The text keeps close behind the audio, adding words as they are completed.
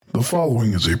The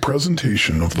following is a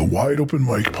presentation of the Wide Open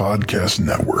Mic Podcast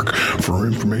Network. For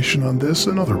information on this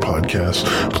and other podcasts,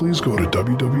 please go to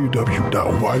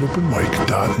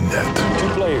www.wideopenmic.net. Two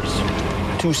players,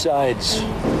 two sides. Do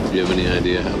you have any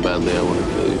idea how badly I want to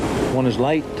kill you? One is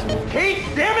light.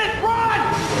 Keith, damn it, run!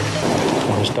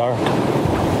 One is dark.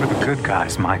 We're the good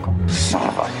guys, Michael. Son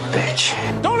of a bitch.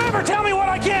 Don't ever tell me what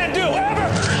I can't do, ever!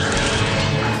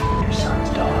 Your son's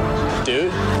dog.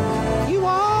 Dude. You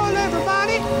all,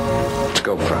 everybody. Let's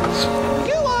go, friends.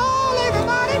 You all,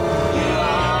 everybody. You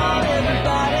all,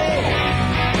 everybody.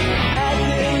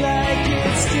 Acting like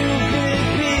it's stupid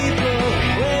people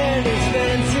wearing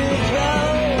expensive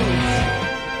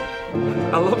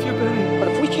clothes. I love you, Benny. But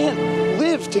if we can't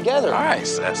live together,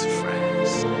 Nice as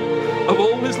friends. I've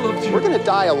always loved you. we're gonna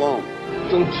die alone.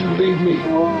 Don't you leave me.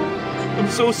 I'm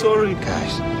so sorry.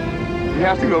 Guys, We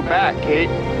have to go back, Kate.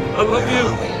 I love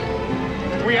you.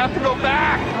 We have to go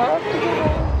back.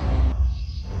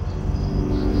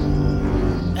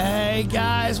 Hey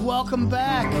guys, welcome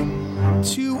back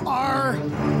to our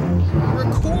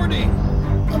recording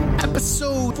of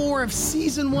episode 4 of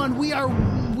season 1. We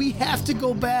have to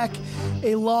go back,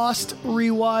 a Lost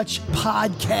Rewatch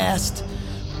podcast.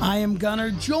 I am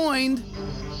Gunnar, joined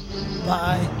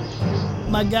by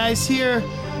my guys here.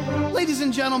 Ladies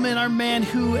and gentlemen, our man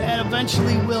who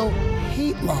eventually will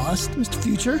hate Lost, Mr.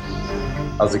 Future.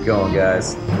 How's it going,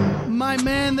 guys? My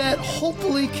man that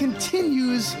hopefully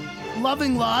continues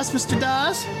loving Lost, Mr.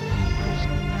 Dawes.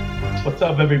 What's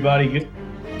up, everybody? Good.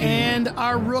 And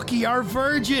our rookie, our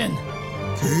virgin,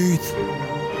 Keith.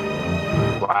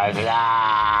 All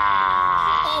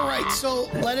right, so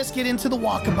let us get into the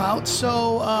walkabout.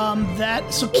 So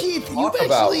Keith, you've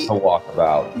actually the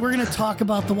walkabout. we're gonna talk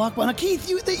about the walkabout. Now, Keith,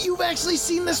 you've actually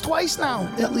seen this twice now,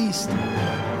 at least.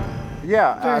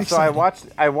 Yeah, Very so I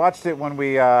exciting. watched it when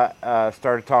we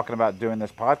started talking about doing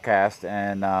this podcast,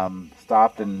 and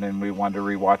stopped, and then we wanted to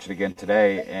rewatch it again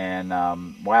today. And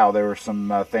wow, there were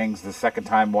some things the second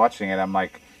time watching it. I'm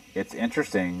like, it's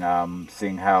interesting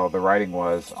seeing how the writing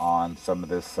was on some of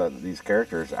these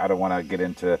characters. I don't want to get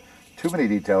into too many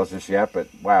details just yet, but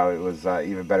wow, it was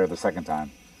even better the second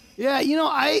time. Yeah,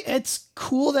 it's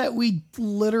cool that we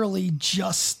literally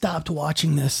just stopped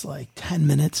watching this like 10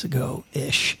 minutes ago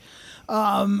ish.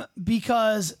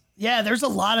 Because there's a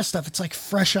lot of stuff. It's like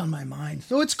fresh on my mind.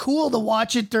 So it's cool to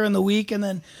watch it during the week and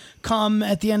then come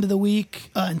at the end of the week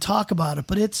and talk about it.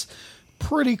 But it's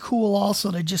pretty cool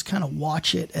also to just kind of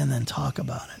watch it and then talk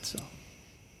about it. So,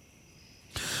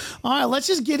 all right, let's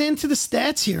just get into the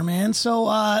stats here, man. So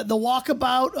the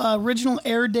Walkabout original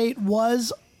air date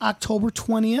was October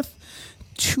 20th.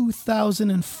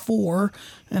 2004,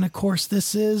 and of course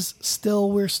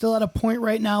we're still at a point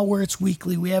right now where it's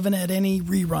weekly. We haven't had any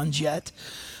reruns yet.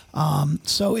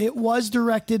 So it was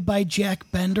directed by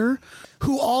Jack Bender,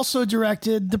 who also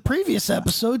directed the previous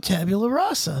episode, Tabula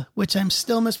Rasa, which I'm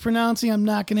still mispronouncing. I'm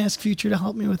not going to ask Future to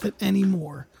help me with it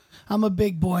anymore. I'm a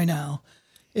big boy now.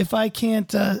 If I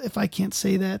can't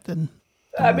say that, then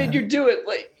I mean, you do it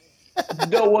like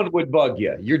no one would bug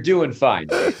you. You're doing fine.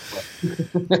 You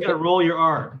gotta roll your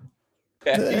R.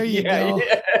 There you go.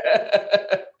 Yeah.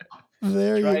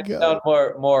 There Try you and go. sound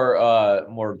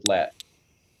more Latin.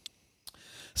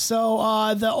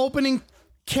 So the opening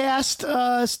cast,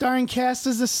 starring cast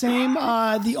is the same.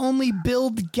 The only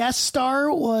billed guest star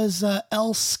was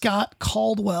L. Scott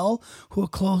Caldwell, who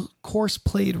of course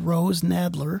played Rose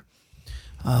Nadler.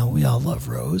 We all love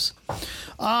Rose.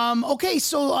 Okay,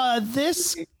 so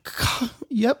this...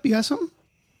 Yep, you got something?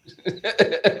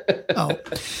 Oh.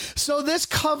 So this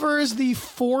covers the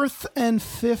 4th and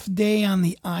 5th day on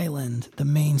the island, the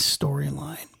main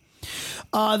storyline.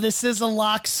 This is a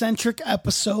Locke-centric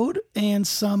episode, and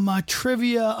some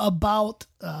trivia about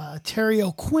Terry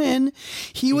O'Quinn.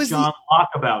 He was John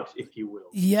Walkabout, if you will.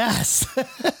 Yes.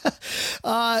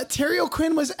 Terry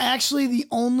O'Quinn was actually the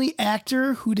only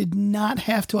actor who did not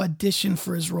have to audition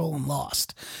for his role in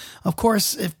Lost. Of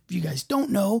course, if you guys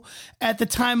don't know, at the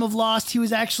time of Lost, he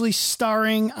was actually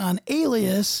starring on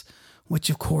Alias, which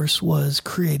of course was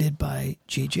created by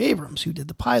J.J. Abrams, who did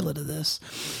the pilot of this.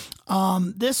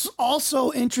 This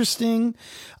also interesting.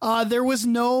 There was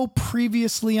no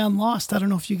previously on Lost. I don't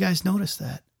know if you guys noticed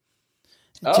that.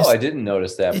 I didn't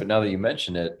notice that, but now that you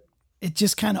mention it, it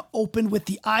just kind of opened with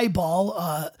the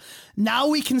eyeball. Now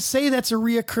we can say that's a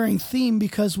reoccurring theme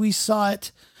because we saw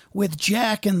it with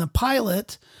Jack in the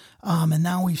pilot, and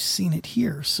now we've seen it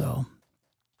here. So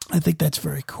I think that's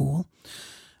very cool.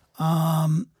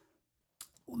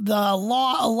 The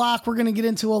Locke, we're going to get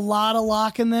into a lot of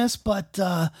Locke in this, but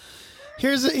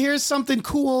Here's something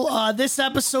cool. This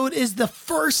episode is the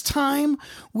first time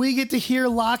we get to hear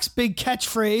Locke's big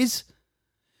catchphrase.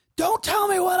 Don't tell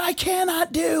me what I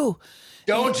cannot do.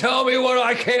 Don't tell me what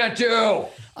I can't do.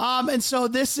 And so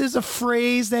this is a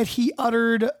phrase that he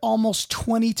uttered almost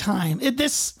 20 times.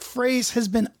 This phrase has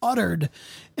been uttered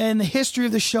in the history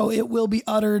of the show. It will be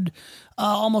uttered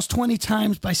almost 20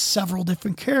 times by several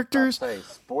different characters.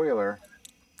 Spoiler.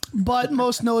 But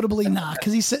most notably not,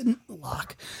 because he said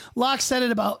Locke said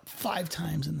it about 5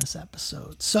 times in this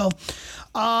episode. So,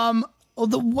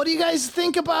 what do you guys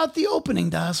think about the opening,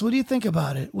 Das? What do you think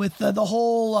about it with the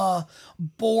whole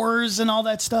boars and all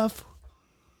that stuff?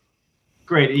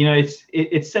 Great. You know,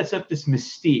 it sets up this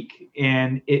mystique,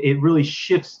 and it really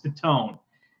shifts the tone,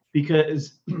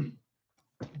 because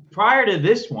prior to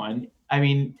this one, I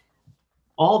mean,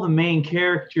 all the main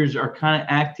characters are kind of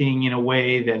acting in a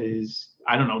way that is,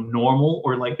 I don't know, normal,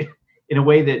 or like in a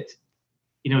way that,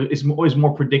 you know, is always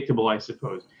more predictable, I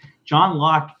suppose. John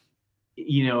Locke,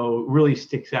 you know, really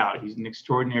sticks out. He's an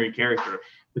extraordinary character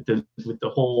with the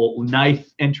whole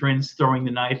knife entrance, throwing the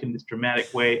knife in this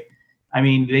dramatic way. I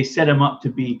mean, they set him up to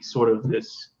be sort of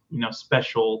this, you know,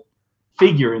 special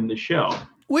figure in the show.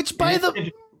 Which go ahead.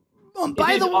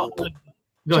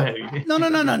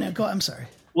 No. Go. I'm sorry.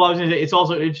 Well, I was going to say, it's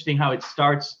also interesting how it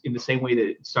starts in the same way that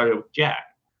it started with Jack.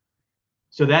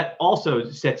 So that also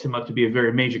sets him up to be a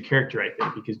very major character, I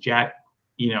think, because Jack,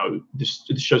 you know, the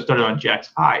show started on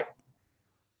Jack's high.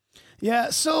 Yeah,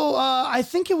 so I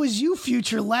think it was you,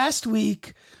 Future, last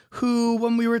week, who,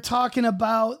 when we were talking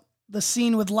about the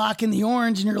scene with Locke and the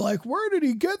orange, and you're like, where did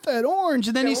he get that orange?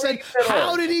 And then he said,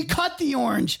 how did he cut the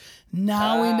orange?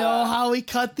 Now we know how he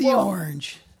cut the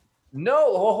orange.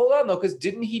 No, hold on, though, because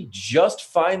didn't he just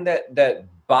find that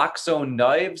box of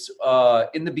knives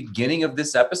in the beginning of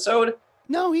this episode?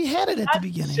 No, he had it at the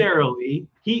beginning. Necessarily.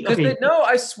 No,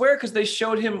 I swear, because they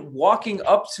showed him walking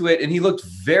up to it, and he looked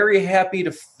very happy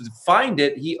to find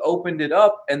it. He opened it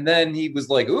up, and then he was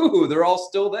like, "Ooh, they're all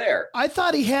still there." I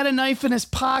thought he had a knife in his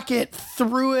pocket,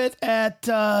 threw it at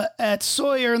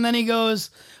Sawyer, and then he goes,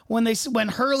 when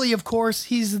Hurley, of course,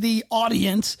 he's the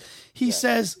audience. He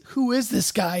says, "Who is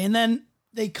this guy?" And then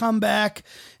they come back,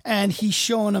 and he's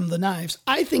showing them the knives.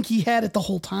 I think he had it the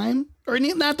whole time, or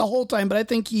not the whole time, but I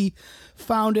think he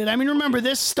found it. I mean, remember,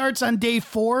 this starts on day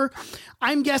 4.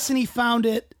 I'm guessing he found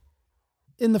it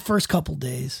in the first couple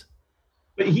days.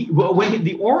 But when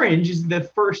the orange is the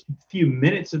first few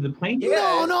minutes of the plane.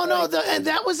 No. And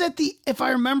that was if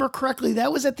I remember correctly,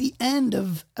 that was at the end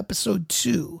of episode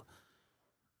 2.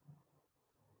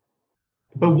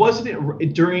 But wasn't it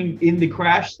in the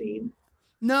crash scene?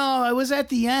 No, it was at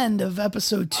the end of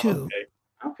episode 2.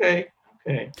 Okay.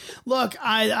 Look,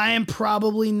 I am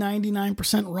probably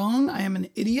 99% wrong. I am an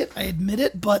idiot. I admit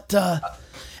it. But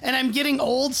and I'm getting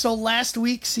old, so last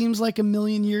week seems like a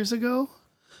million years ago.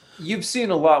 You've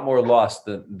seen a lot more Lost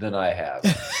than I have.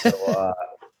 So,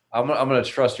 I'm going to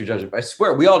trust your judgment. I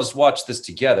swear, we all just watched this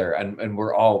together, and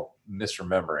we're all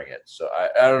misremembering it. So I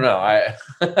don't know.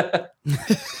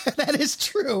 That is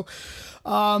true.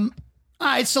 All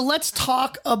right, so let's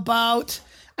talk about.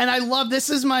 And I love, this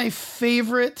is my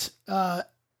favorite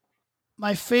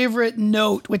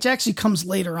note, which actually comes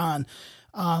later on.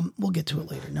 We'll get to it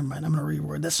later. Never mind. I'm going to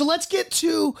reword this. So let's get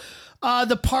to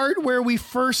the part where we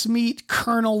first meet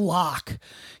Colonel Locke.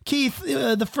 Keith,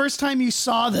 the first time you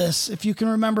saw this, if you can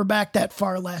remember back that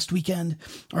far last weekend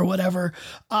or whatever,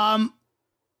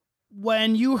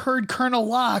 when you heard Colonel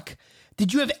Locke,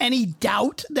 did you have any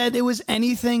doubt that it was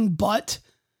anything but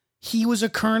he was a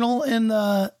colonel in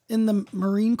the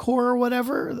Marine Corps or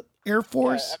whatever, Air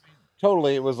Force? Yeah, I mean,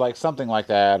 totally. It was like something like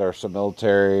that, or some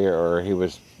military, or he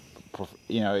was,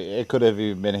 it could have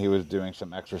even been he was doing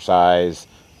some exercise,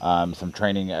 some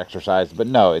training exercise. But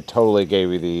no, it totally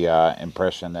gave you the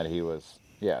impression that he was,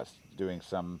 doing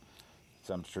some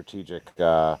strategic,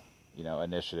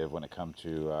 initiative when it comes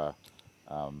to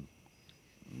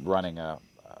running an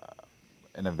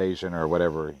invasion or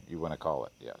whatever you want to call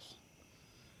it. Yes.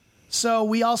 So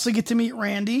we also get to meet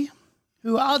Randy,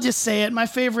 who, I'll just say it, my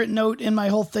favorite note in my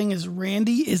whole thing is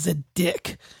Randy is a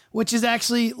dick, which is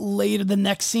actually later the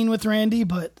next scene with Randy,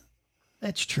 but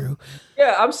that's true.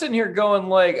 Yeah, I'm sitting here going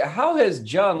like, how has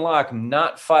John Locke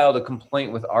not filed a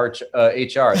complaint with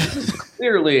HR? This is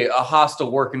clearly a hostile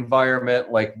work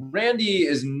environment. Like, Randy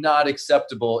is not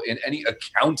acceptable in any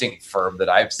accounting firm that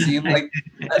I've seen. Like,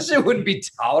 that shit wouldn't be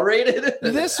tolerated.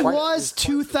 This was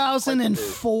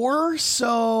 2004,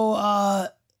 so I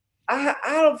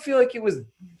don't feel like it was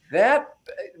that.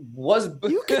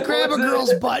 You could grab a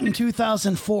girl's butt in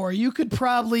 2004. You could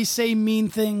probably say mean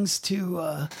things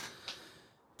to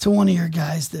to one of your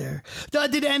guys there.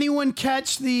 Did anyone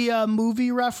catch the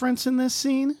movie reference in this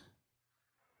scene?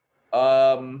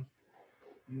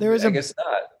 There was I guess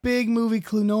not. Big movie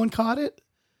clue. No one caught it?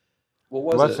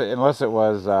 What was it? Unless it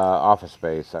was Office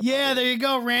Space. Yeah, there you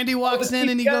go. Randy walks in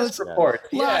and he goes, report.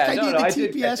 Look, I need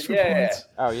the TPS reports.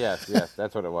 Oh, yes,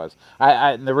 that's what it was.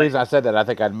 And the reason I said that, I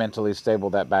think I'd mentally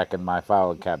stabled that back in my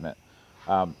file cabinet.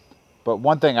 But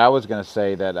one thing I was going to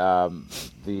say that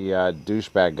the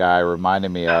douchebag guy reminded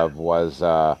me of was,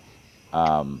 what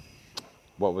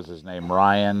was his name?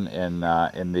 Ryan in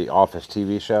the Office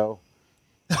TV show.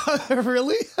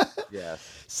 Really?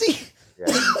 Yes. See,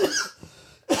 yes.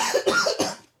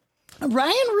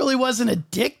 Ryan really wasn't a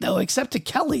dick, though, except to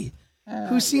Kelly,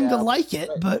 who seemed to like it.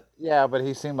 But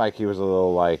he seemed like he was a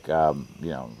little like,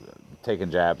 taking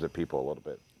jabs at people a little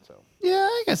bit. So yeah,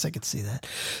 I guess I could see that.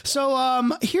 So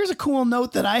here's a cool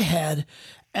note that I had,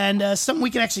 and something we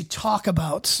can actually talk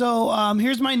about. So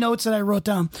here's my notes that I wrote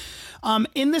down.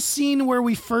 In the scene where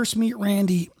we first meet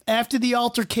Randy, after the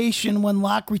altercation when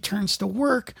Locke returns to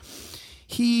work,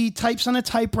 he types on a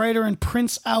typewriter and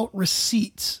prints out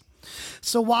receipts.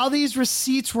 So while these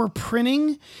receipts were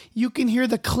printing, you can hear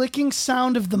the clicking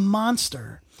sound of the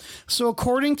monster. So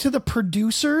according to the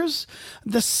producers,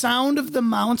 the sound of the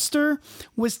monster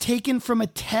was taken from a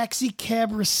taxi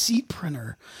cab receipt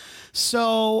printer.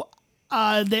 So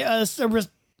there was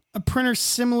a printer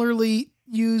similarly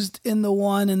used in the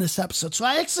one in this episode. So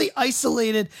I actually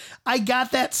I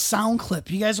got that sound clip.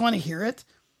 You guys want to hear it?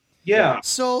 Yeah.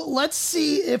 So let's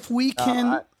see if we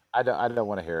can. I don't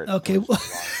want to hear it. Okay.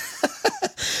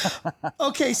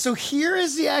 Okay. So here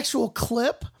is the actual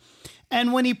clip,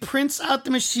 and when he prints out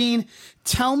the machine,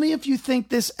 tell me if you think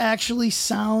this actually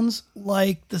sounds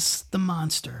like the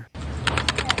monster.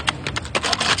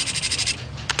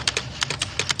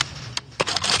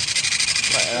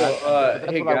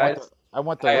 Hey guys, I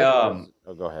want the.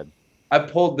 Go ahead. I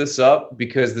pulled this up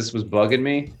because this was bugging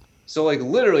me. So like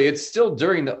literally it's still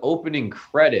during the opening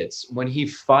credits when he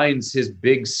finds his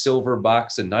big silver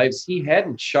box of knives. He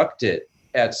hadn't chucked it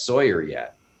at Sawyer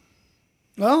yet.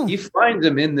 Oh. He finds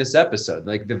him in this episode.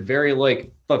 Like the very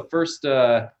the first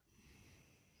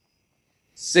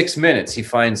 6 minutes he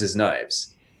finds his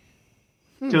knives.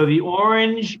 So the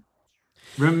orange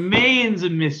remains a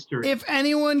mystery. If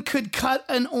anyone could cut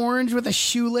an orange with a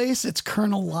shoelace, it's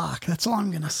Colonel Locke. That's all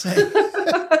I'm going to say.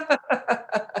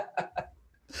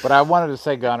 But I wanted to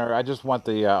say, Gunnar, I just want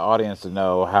the audience to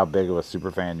know how big of a super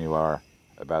fan you are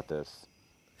about this.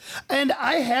 And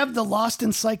I have the Lost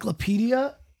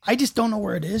Encyclopedia. I just don't know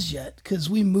where it is yet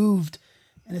because we moved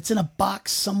and it's in a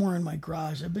box somewhere in my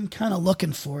garage. I've been kind of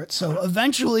looking for it. So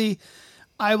eventually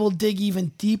I will dig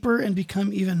even deeper and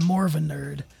become even more of a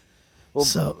nerd. Well,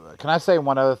 so can I say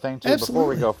one other thing, too, before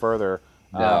we go further?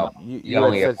 No, you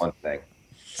only have one thing.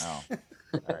 Oh,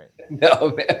 all right. No,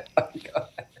 man. Oh, God.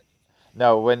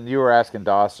 No, when you were asking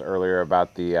Doss earlier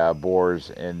about the boars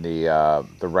in the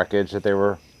wreckage that they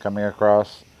were coming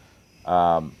across,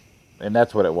 and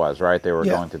that's what it was, right? They were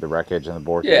going through the wreckage and the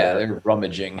boars. Yeah, they were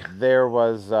rummaging. There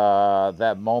was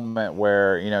that moment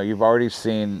where, you've already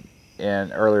seen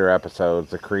in earlier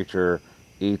episodes the creature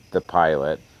eat the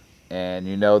pilot, and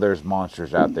there's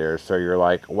monsters out there, so you're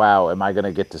like, wow, am I going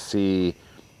to get to see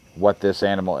what this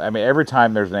animal... I mean, every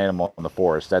time there's an animal in the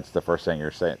forest, that's the first thing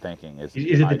you're thinking is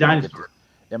it the dinosaur?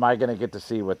 Am I going to get to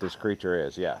see what this creature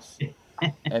is? Yes.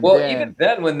 And well, even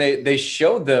then, when they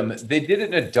showed them, they did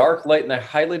it in a dark light, and they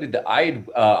highlighted the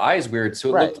eyes weird,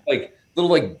 so it looked like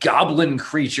little goblin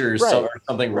creatures or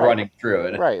something running through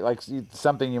it. Right, like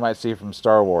something you might see from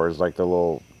Star Wars, like the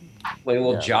little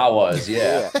Jawas,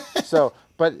 yeah. So,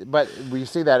 but we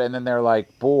see that, and then they're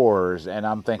like boars, and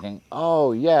I'm thinking,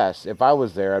 oh yes, if I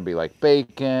was there, I'd be like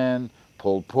bacon,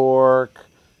 pulled pork,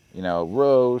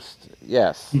 roast.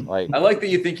 Yes, like I like that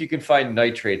you think you can find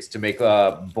nitrates to make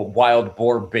wild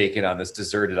boar bacon on this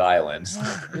deserted island.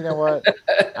 You know what?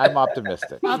 I'm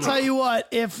optimistic. I'll tell you what,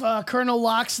 if Colonel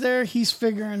Locke's there, he's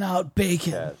figuring out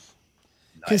bacon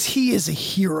because he is a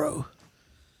hero.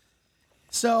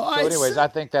 So anyways, I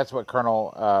think that's what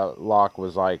Colonel Locke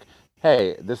was like.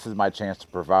 Hey, this is my chance to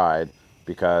provide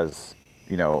because,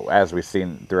 as we've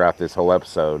seen throughout this whole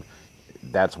episode,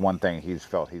 that's one thing he's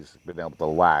felt he's been able to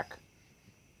lack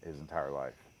his entire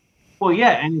life. Well,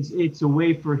 yeah, and it's a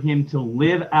way for him to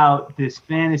live out this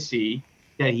fantasy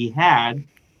that he had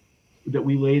that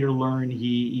we later learn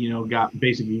he, got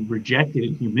basically rejected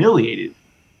and humiliated,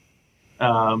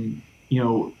 and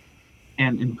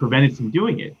prevented from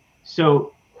doing it.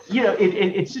 So,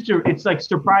 it's like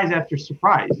surprise after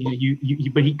surprise.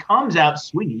 But he comes out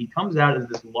swinging. He comes out as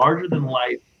this larger than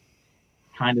life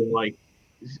kind of like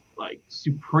like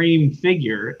supreme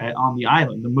figure on the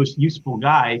island, the most useful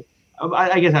guy,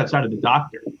 I guess, outside of the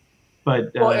Doctor.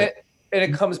 But and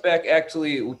it comes back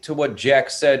actually to what Jack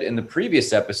said in the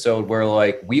previous episode, where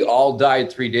like we all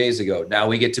died 3 days ago. Now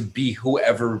we get to be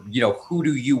whoever, who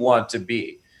do you want to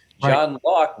be? Right. John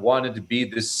Locke wanted to be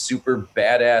this super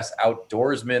badass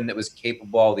outdoorsman that was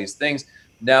capable of all these things.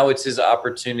 Now it's his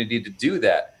opportunity to do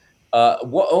that.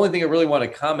 Only thing I really want to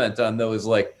comment on though is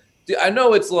like, I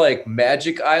know it's like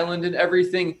Magic Island and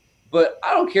everything, but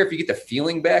I don't care if you get the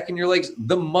feeling back in your legs,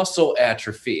 the muscle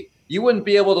atrophy. You wouldn't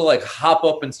be able to like hop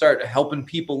up and start helping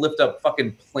people lift up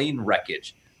fucking plane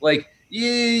wreckage. Like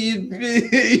the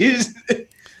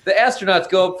astronauts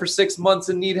go up for 6 months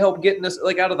and need help getting us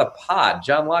like out of the pod.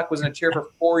 John Locke was in a chair for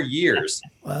 4 years.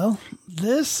 Well,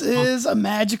 this is a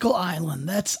magical island.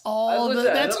 That's all.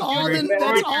 That's all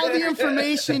the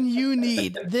information you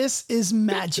need. This is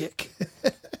magic.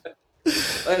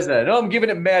 Like I said, I know I'm giving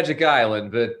it Magic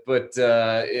Island, but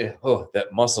that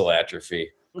muscle atrophy.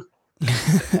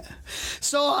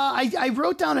 So I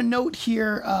wrote down a note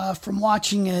here from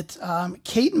watching it.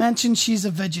 Kate mentioned she's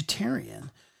a vegetarian.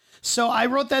 So I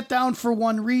wrote that down for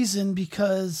one reason,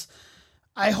 because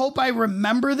I hope I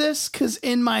remember this, because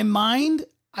in my mind,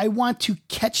 I want to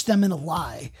catch them in a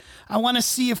lie. I want to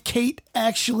see if Kate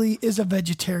actually is a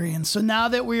vegetarian. So now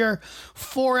that we are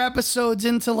 4 episodes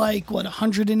into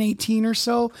 118 or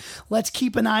so, let's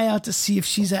keep an eye out to see if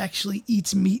she's actually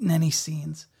eats meat in any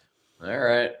scenes. All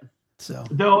right. So,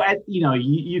 though,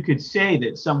 you could say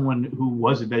that someone who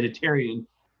was a vegetarian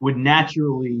would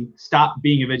naturally stop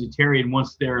being a vegetarian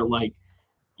once they're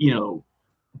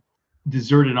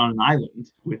deserted on an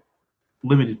island with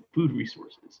limited food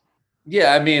resources.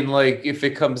 Yeah, I mean, like if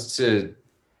it comes to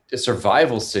a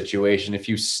survival situation, if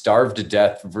you starve to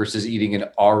death versus eating an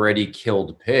already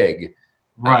killed pig,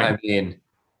 right? I mean,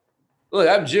 look,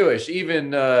 I'm Jewish. Even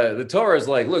the Torah is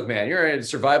like, look, man, you're in a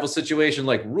survival situation.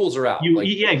 Like rules are out.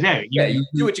 Yeah, exactly. You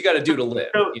do what you got to do to live.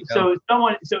 So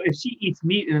if she eats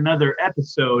meat in another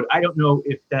episode, I don't know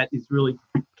if that is really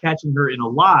catching her in a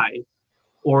lie,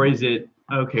 or is it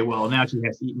okay? Well, now she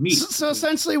has to eat meat. So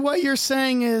essentially, what you're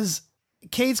saying is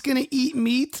Kate's going to eat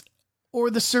meat, or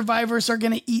the survivors are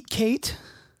going to eat Kate.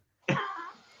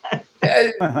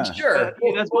 Sure,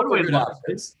 that's one way to look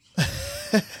at it.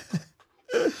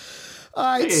 All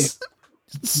right.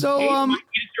 So, Kate might be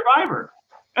a survivor.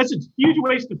 That's a huge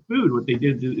waste of food, what they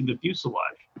did in the fuselage.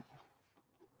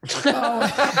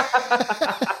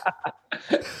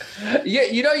 Yeah,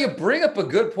 you bring up a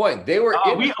good point. They were. I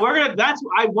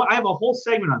have a whole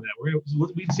segment on that.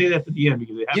 We can say that for the end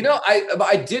because they have.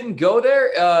 I didn't go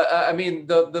there. I mean,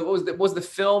 was the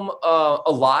film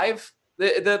Alive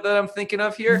that I'm thinking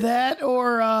of here? That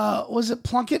or was it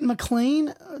Plunkett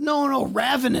McLean? No,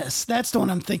 Ravenous. That's the one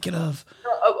I'm thinking of.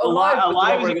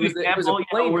 Alive is a good example.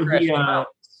 Where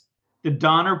the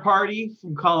Donner Party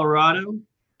from Colorado,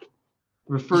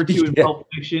 referred to in Pulp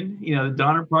Fiction. The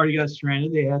Donner Party got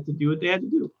stranded. They had to do what they had to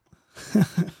do.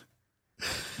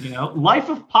 Life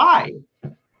of Pi,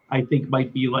 I think,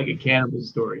 might be like a cannibal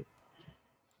story.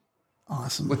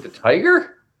 Awesome. With the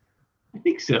tiger? I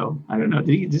think so. I don't know.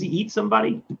 Does he eat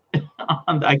somebody?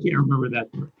 I can't remember that.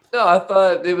 No, I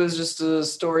thought it was just a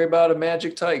story about a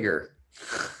magic tiger.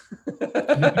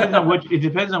 It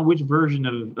depends on which version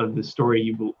of the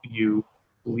story you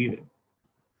believe in.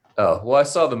 Oh, well, I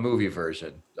saw the movie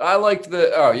version. I liked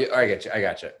I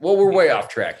got you. Well, we're way off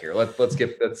track here. Let's All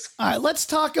right, let's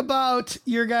talk about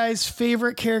your guys'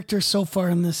 favorite character so far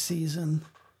in this season.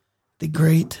 The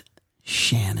great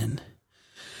Shannon.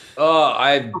 Oh,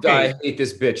 I hate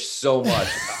this bitch so much.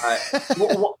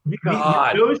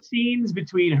 God. Those scenes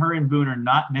between her and Boone are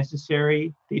not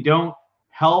necessary. They don't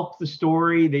help the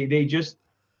story. They're just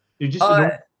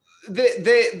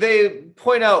They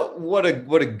point out what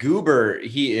a goober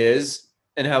he is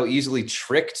and how easily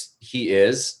tricked he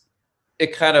is.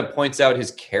 It kind of points out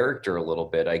his character a little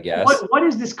bit, I guess. What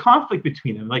is this conflict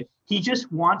between them? Like, he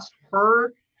just wants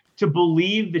her to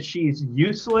believe that she's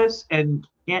useless and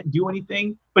can't do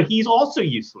anything, but he's also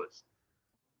useless.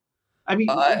 I mean,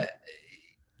 I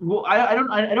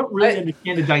don't really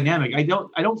understand the dynamic. I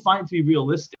don't find it to be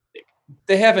realistic.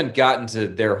 They haven't gotten to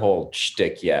their whole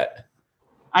shtick yet.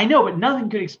 I know, but nothing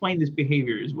could explain this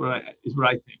behavior. Is what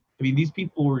I think. I mean, these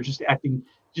people were just acting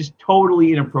just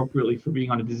totally inappropriately for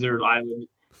being on a deserted island.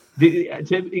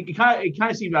 It kind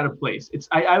of seemed out of place.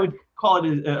 I would call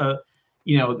it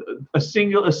a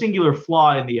singular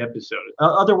flaw in the episode.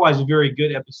 Otherwise, a very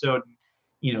good episode.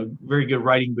 Very good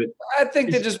writing. But I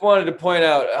think they just wanted to point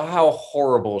out how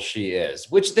horrible she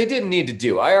is, which they didn't need to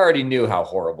do. I already knew how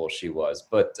horrible she was,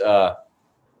 but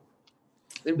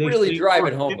They really drive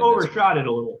it home. They in this. overshot it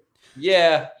a little.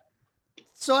 Yeah.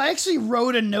 So I actually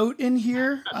wrote a note in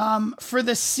here for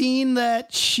the scene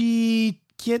that she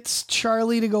gets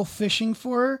Charlie to go fishing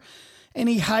for her and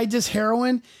he hides his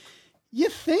heroin. You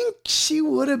think she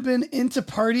would have been into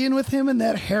partying with him and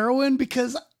that heroin?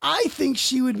 Because I think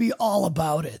she would be all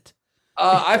about it.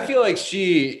 I feel like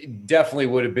she definitely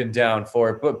would have been down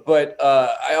for it, but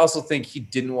I also think he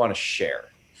didn't want to share.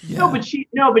 Yeah. But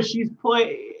she's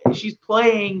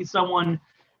playing someone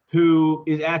who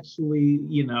is actually,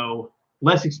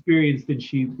 less experienced than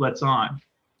she lets on.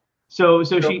 So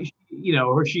she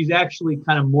she's actually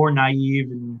kind of more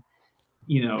naive and,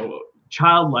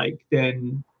 childlike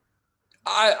than.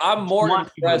 I'm more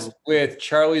impressed with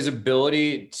Charlie's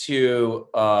ability to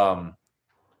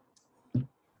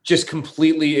just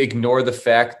completely ignore the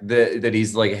fact that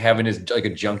he's like having his like a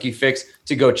junkie fix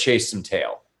to go chase some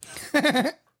tail.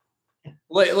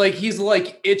 like he's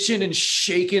like itching and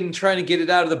shaking, trying to get it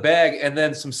out of the bag, and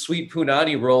then some sweet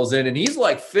punani rolls in, and he's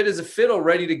like fit as a fiddle,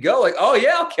 ready to go. Like, oh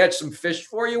yeah, I'll catch some fish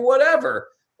for you, whatever.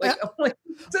 Like, I'm like,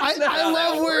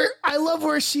 I love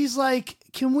where she's like,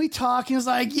 can we talk? And he's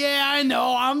like, yeah, I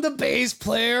know, I'm the bass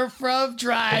player from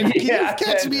Drive. Can you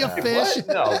catch me a fish?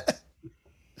 No.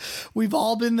 We've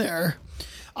all been there.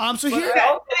 So here,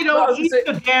 they don't eat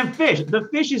the damn fish. The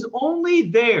fish is only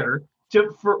there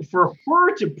for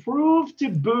her to prove to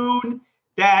Boone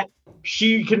that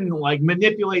she can like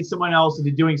manipulate someone else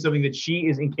into doing something that she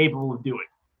is incapable of doing.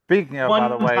 Speaking of, by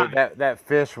the way, that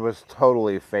fish was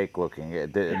totally fake looking.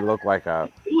 It looked like a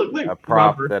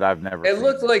prop that I've never seen. It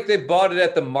looked like they bought it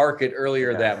at the market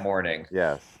earlier that morning.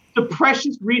 Yes. The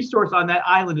precious resource on that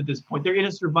island at this point. They're in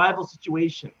a survival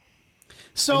situation.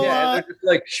 So they're just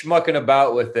like schmucking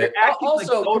about with it.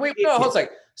 Also, hold on a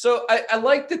second. So I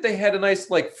like that they had a nice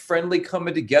like friendly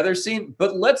coming together scene,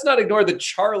 but let's not ignore that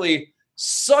Charlie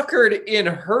suckered in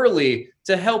Hurley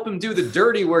to help him do the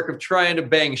dirty work of trying to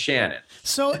bang Shannon.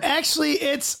 So actually,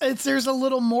 it's there's a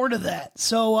little more to that.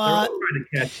 So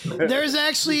there's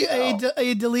actually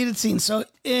a deleted scene. So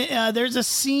there's a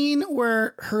scene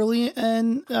where Hurley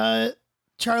and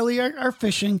Charlie are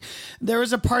fishing. There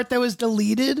was a part that was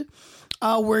deleted.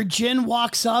 Where Jin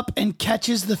walks up and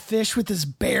catches the fish with his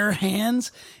bare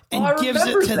hands and gives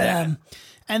it to them.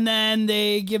 And then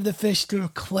they give the fish to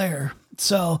Claire.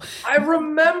 So I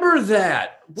remember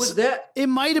that. Was that? It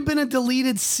might have been a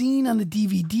deleted scene on the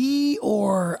DVD,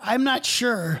 or I'm not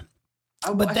sure.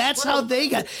 But that's how they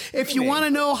got. If you want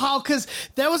to know how, because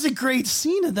that was a great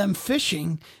scene of them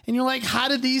fishing. And you're like, how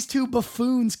did these two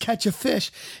buffoons catch a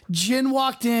fish? Jin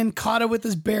walked in, caught it with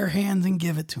his bare hands, and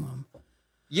give it to him.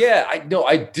 Yeah, I know.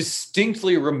 I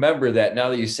distinctly remember that. Now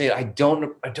that you say it, I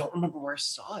don't remember where I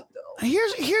saw it though.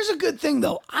 Here's a good thing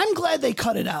though. I'm glad they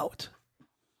cut it out.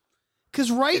 Because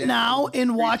right now,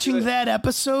 in watching that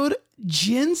episode,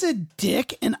 Jin's a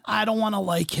dick, and I don't want to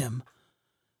like him.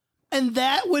 And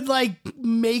that would like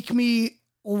make me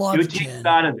love Jin. It would take you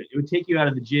out of it. It would take you out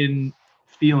of the Jin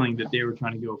feeling that they were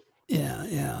trying to go for.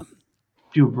 Yeah.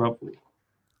 Too abruptly.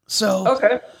 So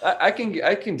okay, I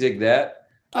can dig that.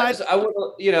 I would,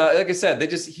 like I said,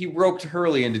 he roped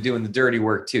Hurley into doing the dirty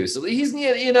work too. So he's,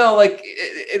 like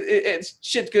it's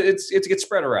shit. It gets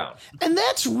spread around. And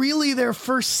that's really their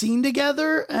first scene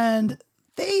together. And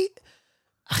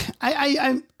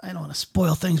I don't want to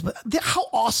spoil things, but how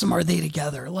awesome are they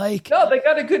together? Like, no, they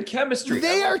got a good chemistry.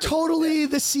 They are totally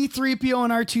the C-3PO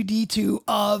and R2-D2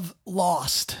 of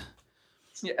Lost.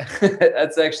 Yeah,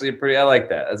 that's actually I like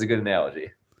that. That's a good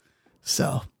analogy.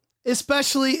 So.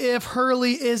 Especially if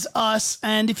Hurley is us,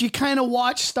 and if you kind of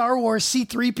watch Star Wars,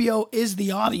 C-3PO is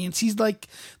the audience. He's like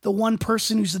the one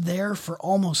person who's there for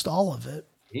almost all of it.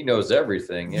 He knows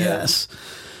everything. Yeah. Yes.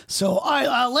 So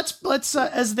let's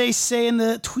as they say in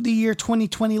the year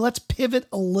 2020, let's pivot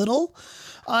a little.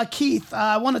 Keith,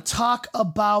 I want to talk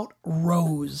about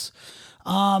Rose.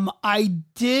 I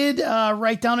did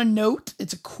write down a note.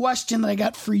 It's a question that I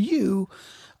got for you.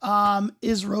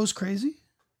 Is Rose crazy?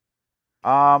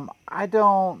 I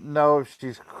don't know if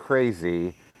she's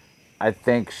crazy. I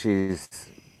think she's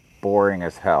boring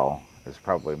as hell is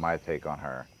probably my take on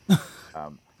her.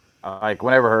 Like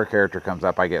whenever her character comes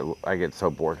up, I get so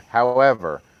bored.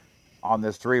 However, on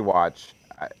this rewatch,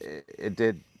 it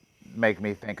did make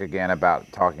me think again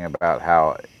about talking about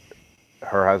how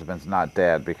her husband's not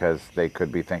dead, because they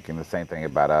could be thinking the same thing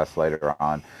about us later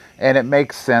on. And it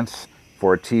makes sense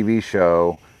for a TV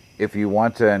show. If you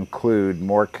want to include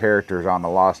more characters on the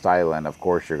Lost Island, of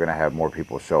course, you're going to have more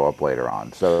people show up later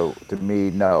on. So, to me,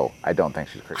 no, I don't think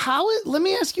she's crazy. Let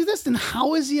me ask you this, then.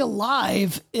 How is he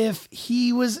alive if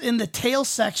he was in the tail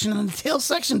section and the tail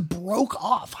section broke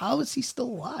off? How is he still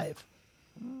alive?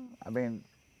 I mean,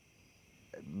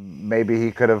 maybe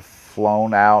he could have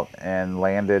flown out and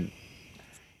landed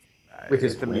with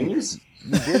his wings.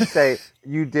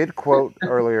 You did quote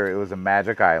earlier it was a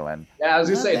magic island. Yeah, I was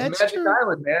gonna say it's a magic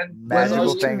island, man.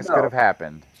 Magical things could have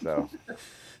happened.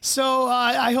 So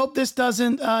I hope this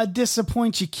doesn't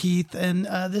disappoint you, Keith. And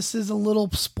this is a little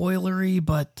spoilery,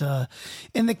 but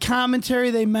in the commentary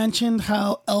they mentioned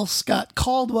how L. Scott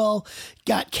Caldwell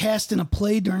got cast in a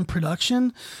play during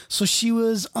production, so she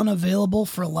was unavailable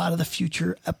for a lot of the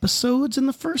future episodes in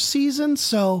the first season.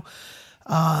 So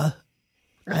I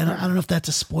don't know if that's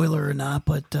a spoiler or not,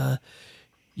 but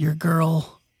your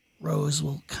girl Rose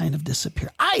will kind of disappear.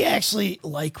 I actually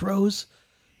like Rose,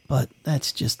 but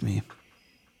that's just me.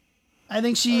 I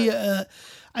think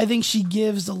she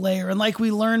gives the layer, and like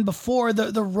we learned before,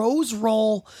 the Rose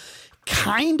role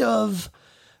kind of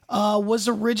was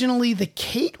originally the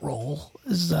Kate role,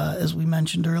 as we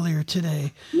mentioned earlier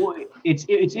today. Well, it's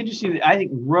interesting that I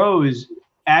think Rose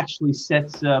actually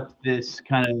sets up this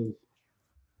kind of.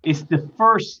 It's the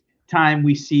first time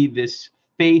we see this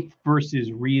faith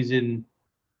versus reason.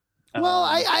 Well,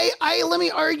 I let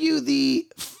me argue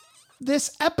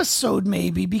this episode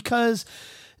maybe, because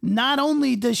not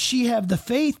only does she have the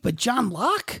faith, but John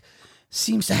Locke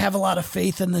seems to have a lot of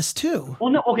faith in this too.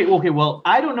 Well, no, okay. Well,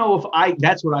 I don't know if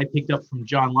that's what I picked up from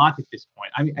John Locke at this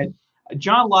point. I mean,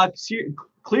 John Locke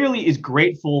clearly is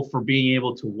grateful for being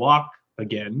able to walk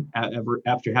again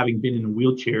after having been in a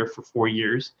wheelchair for 4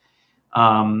 years.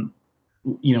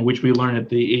 Which we learned at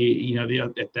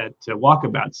that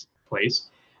Walkabout place.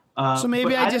 So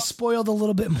maybe I just spoiled a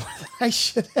little bit more than I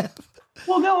should have.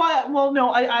 Well, no,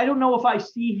 I don't know if I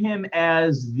see him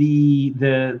as the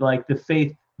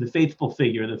faithful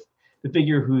figure, the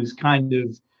figure who's kind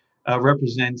of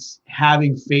represents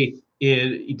having faith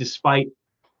despite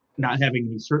not having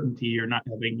any certainty or not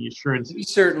having the assurance. He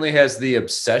certainly has the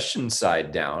obsession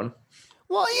side down.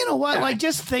 Well, you know what? Like,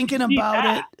 just thinking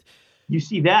about it. You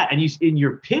see that, and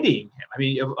you're pitying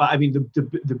him. I mean,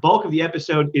 the bulk of the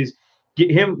episode is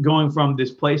him going from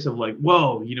this place of like,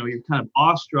 whoa, you're kind of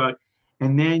awestruck,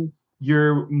 and then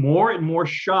you're more and more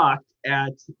shocked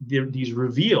at these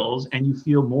reveals, and you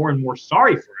feel more and more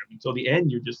sorry for him until the end.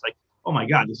 You're just like, oh my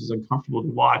God, this is uncomfortable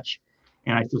to watch,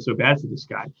 and I feel so bad for this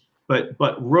guy. But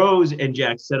Rose and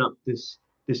Jack set up this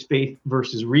faith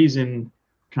versus reason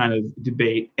kind of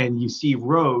debate, and you see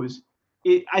Rose,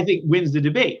 I think, wins the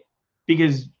debate.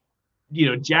 Because,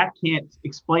 Jack can't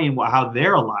explain how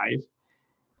they're alive,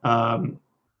 and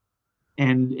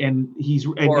he's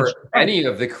any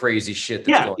of the crazy shit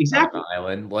that's going exactly. on the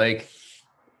island. Like,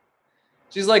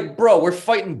 she's like, bro, we're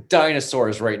fighting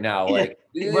dinosaurs right now. Like,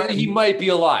 he might be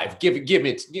alive. Give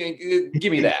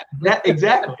me that.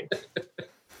 Exactly.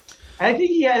 I think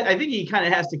he kind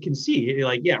of has to concede.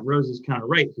 Like, yeah, Rose is kind of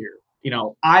right here.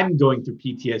 I'm going through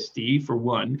PTSD for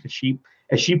one,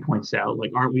 as she points out, like,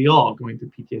 aren't we all going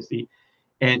through PTSD?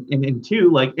 And then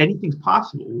two, like, anything's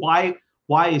possible. Why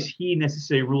is he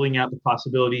necessarily ruling out the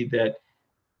possibility that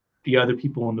the other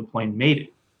people on the plane made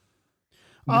it?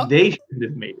 They shouldn't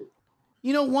have made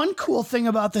it. One cool thing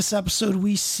about this episode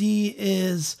we see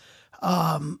is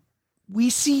we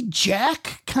see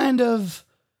Jack kind of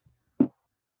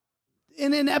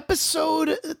in an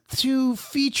episode to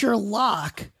feature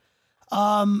Locke.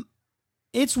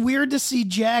 It's weird to see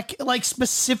Jack, like,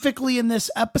 specifically in this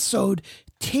episode,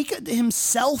 take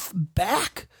himself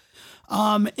back.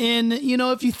 And,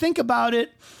 if you think about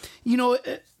it,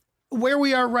 where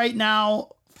we are right now,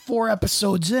 4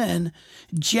 episodes in,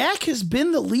 Jack has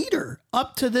been the leader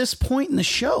up to this point in the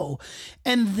show.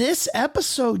 And this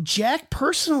episode, Jack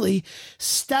personally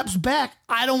steps back.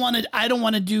 I don't want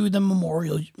to do the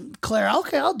memorial. Claire,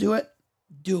 okay, I'll do it.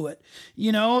 Do it.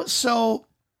 So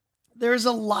there's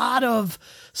a lot of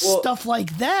stuff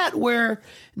like that where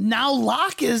now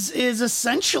Locke is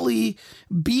essentially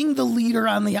being the leader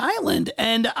on the island.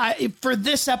 And for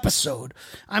this episode,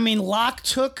 Locke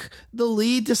took the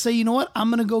lead to say, you know what, I'm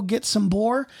going to go get some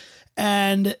boar.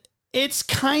 And it's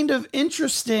kind of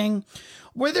interesting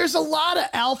where there's a lot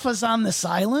of alphas on this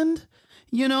island,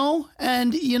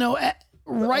 and,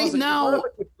 right now.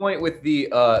 The point with the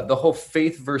whole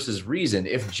faith versus reason,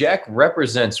 if Jack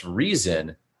represents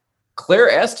reason,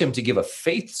 Claire asked him to give a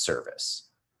faith service.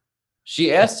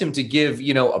 She asked him to give,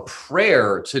 a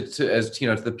prayer to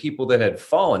the people that had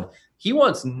fallen. He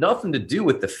wants nothing to do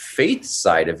with the faith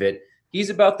side of it. He's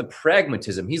about the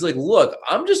pragmatism. He's like, look,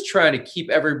 I'm just trying to keep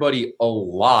everybody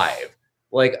alive.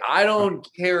 Like, I don't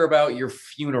care about your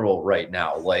funeral right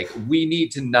now. Like, we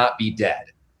need to not be dead.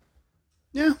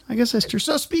 Yeah, I guess that's true.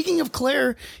 So speaking of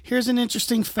Claire, here's an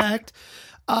interesting fact.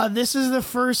 This is the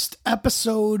first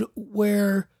episode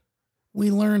where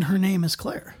we learn her name is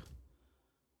Claire.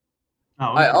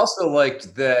 Oh, I also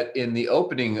liked that in the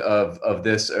opening of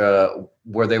this,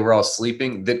 where they were all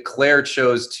sleeping, that Claire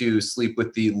chose to sleep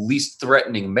with the least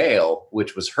threatening male,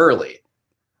 which was Hurley.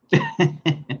 So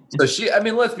I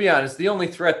mean, let's be honest. The only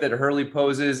threat that Hurley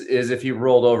poses is if he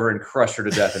rolled over and crushed her to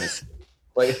death in his sleep.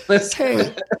 Like,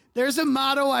 hey, there's a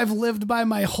motto I've lived by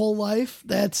my whole life.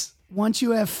 That's once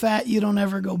you have fat, you don't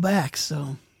ever go back.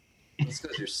 So it's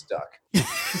because you're stuck.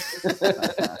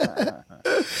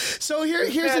 So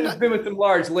here's another. Been with some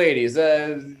large ladies.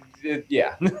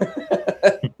 Yeah.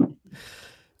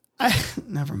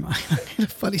 Never mind. I got a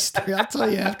funny story. I'll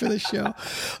tell you after the show.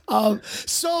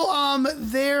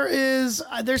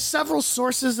 There's several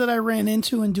sources that I ran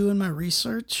into in doing my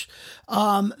research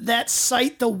that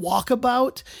cite the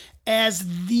Walkabout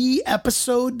as the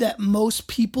episode that most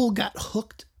people got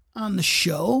hooked on the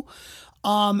show.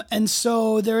 And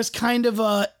so there's kind of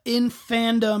a in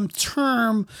fandom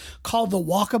term called the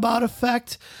Walkabout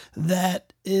effect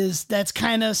that's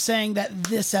kind of saying that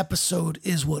this episode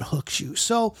is what hooks you.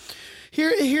 So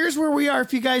here's where we are.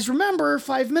 If you guys remember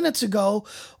 5 minutes ago,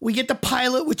 we get the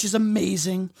pilot, which is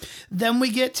amazing. Then we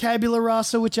get Tabula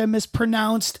Rasa, which I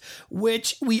mispronounced,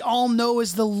 which we all know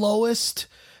is the lowest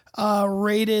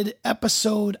rated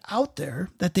episode out there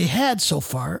that they had so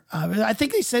far. I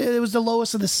think they said it was the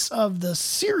lowest of the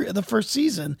series, the first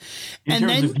season. In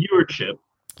terms of viewership.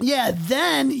 Yeah,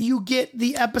 then you get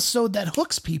the episode that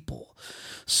hooks people.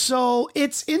 So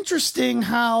it's interesting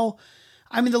how,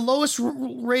 I mean, the lowest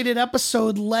rated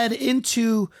episode led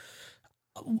into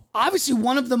obviously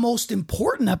one of the most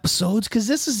important episodes, because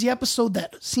this is the episode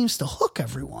that seems to hook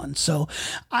everyone. So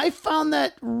I found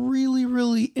that really,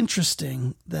 really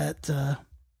interesting that a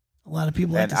lot of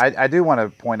people. And I do want to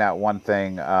point out one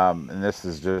thing, and this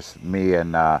is just me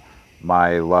and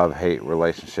my love-hate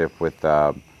relationship with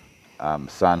Sun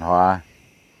Hua.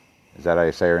 Is that how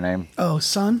you say her name? Oh,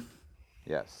 Sun?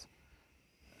 Yes.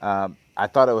 I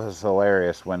thought it was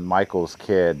hilarious when Michael's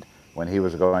kid, when he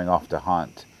was going off to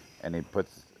hunt, and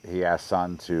he asked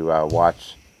Sun to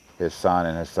watch his son,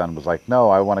 and his son was like, "No,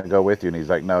 I want to go with you." And he's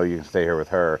like, "No, you can stay here with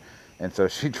her." And so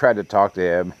she tried to talk to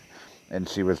him, and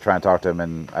she was trying to talk to him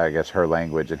in, I guess, her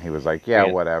language, and he was like, "Yeah,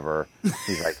 whatever."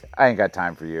 He's like, "I ain't got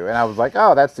time for you." And I was like,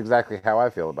 "Oh, that's exactly how I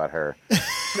feel about her."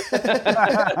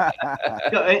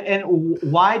 And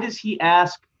why does he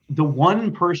ask the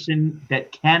one person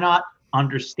that cannot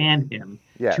understand him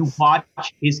to watch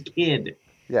his kid?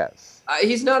 Yes.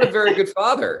 He's not a very good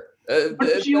father.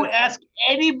 Would you ask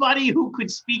anybody who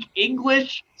could speak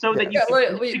English so that you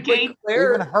could communicate?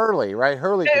 Even Hurley, right?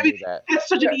 Hurley could do that. That's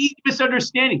such an easy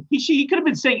misunderstanding. He could have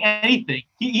been saying anything.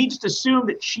 He just assumed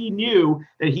that she knew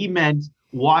that he meant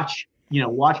watch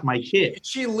my kid.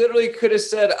 She literally could have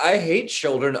said, "I hate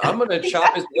children. I'm going to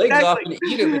chop his legs off and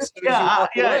eat him as soon as you walk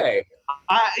away."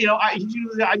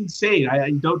 I'm saying, I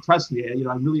don't trust me.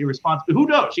 I'm really irresponsible. Who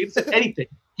knows? She could have said anything.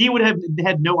 He would have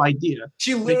had no idea.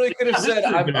 She literally could have said,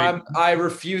 I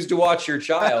refuse to watch your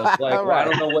child. Like, well, I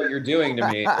don't know what you're doing to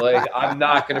me. Like, I'm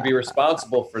not going to be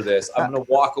responsible for this. I'm going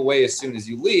to walk away as soon as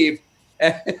you leave.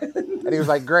 And he was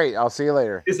like, "Great, I'll see you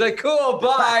later." He's like, "Cool,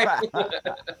 bye."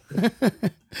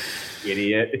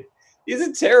 Idiot. He's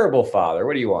a terrible father.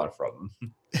 What do you want from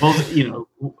him? Well,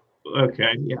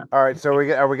 okay, yeah. All right, so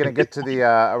are we going to get to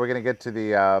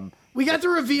the we got the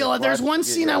reveal. There's one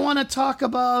scene I want to talk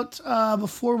about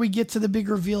before we get to the big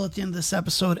reveal at the end of this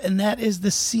episode, and that is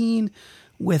the scene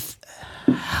with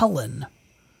Helen.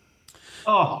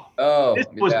 This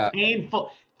was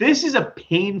painful. This is a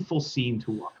painful scene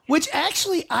to watch. Which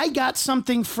actually, I got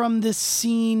something from this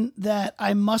scene that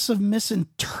I must have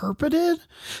misinterpreted.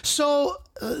 So,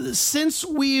 since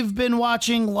we've been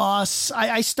watching Lost,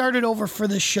 I started over for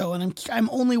this show, and I'm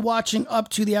only watching up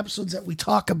to the episodes that we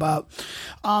talk about.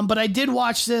 But I did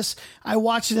watch this. I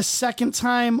watched it a second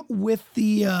time with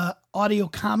the audio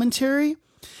commentary,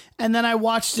 and then I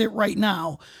watched it right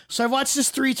now. So I've watched this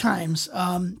 3 times.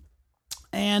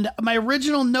 And my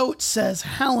original note says,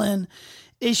 Helen,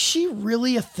 is she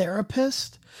really a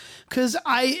therapist? Because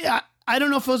I don't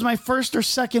know if it was my first or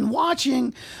second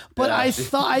watching, but I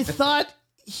thought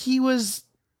he was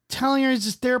telling her he's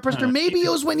a therapist, or maybe it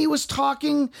was when he was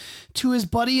talking to his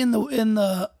buddy in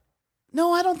the.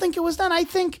 No, I don't think it was that. I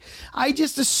think I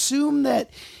just assumed that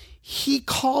he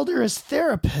called her his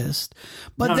therapist,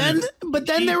 but then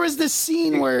there was this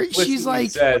scene where she's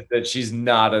like, said that she's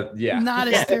not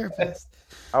his therapist.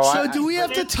 So do we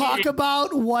have to talk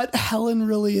about what Helen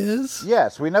really is?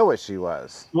 Yes, we know what she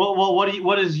was. Well,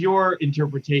 what is your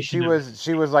interpretation?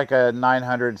 She was like a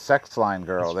 900 sex line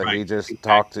girl that he just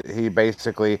talked to, he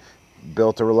basically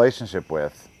built a relationship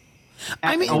with.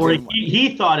 I mean, or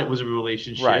he thought it was a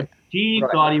relationship. Right. He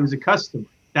thought he was a customer.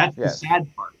 That's the sad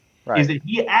part. Is that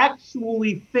he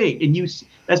actually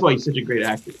that's why he's such a great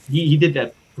actor. He did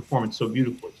that performance so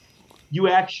beautifully. You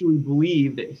actually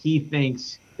believe that he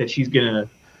thinks that she's gonna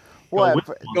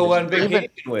go on vacation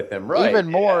with him, right? Even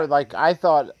more, like I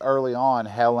thought early on,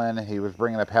 Helen. He was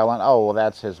bringing up Helen. Oh, well,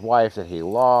 that's his wife that he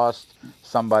lost.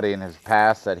 Somebody in his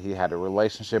past that he had a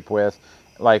relationship with,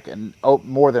 like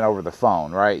more than over the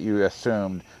phone, right? You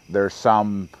assumed there's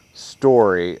some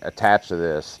story attached to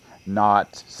this,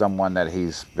 not someone that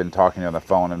he's been talking to on the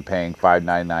phone and paying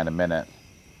 $5.99 a minute.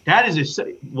 That is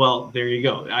there you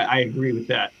go. I agree with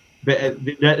that. But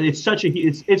it's such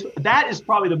that is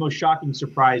probably the most shocking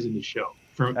surprise in the show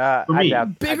for me.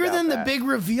 Bigger than the big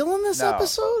reveal in this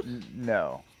episode?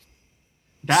 No.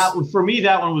 For me,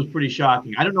 that one was pretty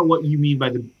shocking. I don't know what you mean by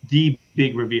the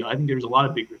big reveal. I think there's a lot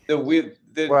of big reveals.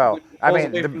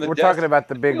 We're talking about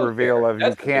the big reveal of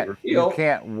you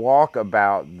can't walk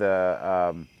about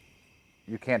the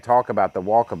you can't talk about the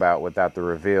walkabout without the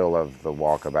reveal of the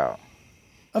walkabout.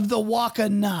 Of the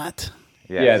walk-a-not.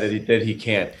 Yes. Yeah, that he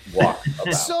can't walk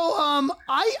about. So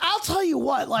I'll tell you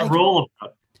what, like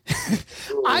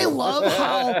I love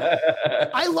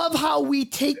how we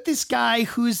take this guy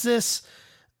who's this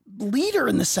leader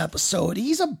in this episode.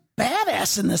 He's a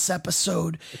badass in this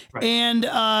episode. Right.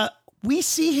 And we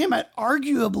see him at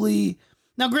arguably,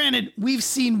 now granted, we've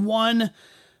seen one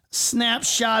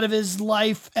snapshot of his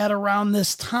life at around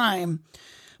this time,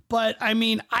 but I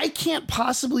mean, I can't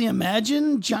possibly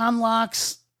imagine John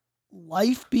Locke's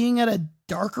life being at a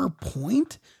darker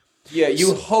point. Yeah,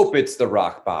 you hope it's the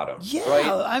rock bottom. Yeah,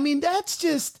 right? I mean, that's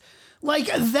just like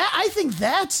that. I think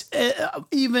that's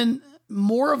even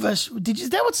more of a. Is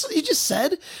that what you just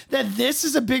said? That this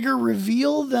is a bigger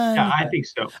reveal than? Yeah, I think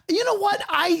so. You know what?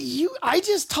 I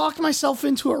just talked myself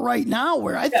into it right now.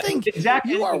 Where I think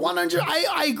exactly you are 100.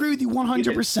 I agree with you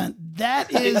 100%.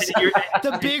 That is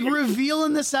the big reveal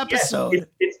in this episode. Yes,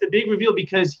 it's the big reveal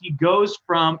because he goes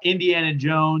from Indiana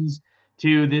Jones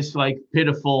to this like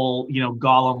pitiful,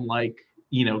 Gollum-like,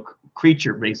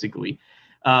 creature basically,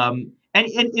 and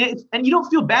you don't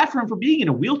feel bad for him for being in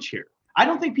a wheelchair. I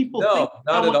don't think people think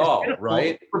not at all,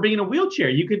 right? For being in a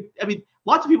wheelchair,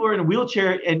 lots of people are in a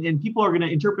wheelchair, and people are going to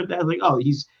interpret that as like, oh,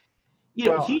 he's,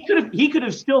 he could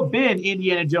have still been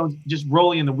Indiana Jones just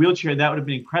rolling in the wheelchair. That would have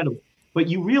been incredible. But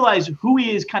you realize who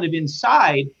he is kind of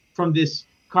inside from this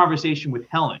conversation with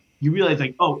Helen. You realize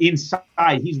like, oh, inside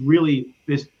he's really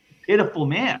this pitiful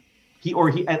man. He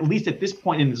at least at this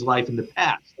point in his life in the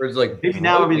past. Or it's like maybe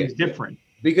now everything's different.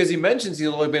 Because he mentions he's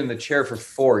only been in the chair for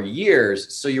 4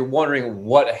 years. So you're wondering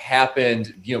what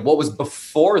happened, what was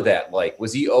before that like?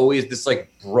 Was he always this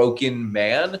like broken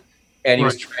man and he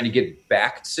was trying to get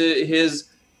back to his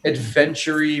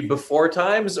adventure-y before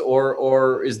times?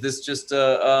 Or is this just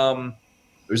a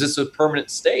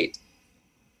permanent state?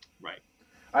 Right.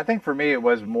 I think for me it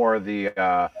was more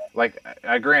the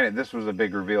granted this was a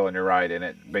big reveal and you're right, and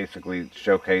it basically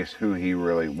showcased who he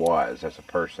really was as a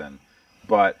person.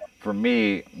 But for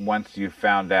me, once you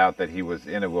found out that he was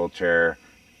in a wheelchair,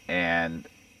 and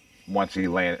once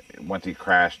he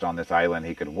crashed on this island,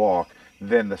 he could walk.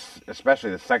 Then,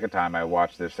 especially the second time I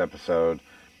watched this episode,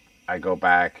 I go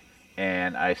back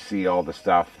and I see all the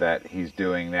stuff that he's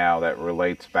doing now that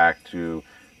relates back to,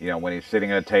 when he's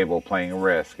sitting at a table playing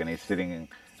Risk, and he's sitting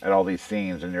at all these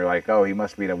scenes, and you're like, oh, he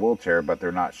must be in a wheelchair, but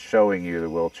they're not showing you the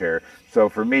wheelchair. So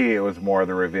for me, it was more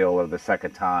the reveal of the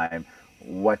second time.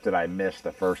 What did I miss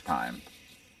the first time?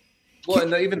 Well,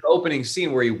 and even the opening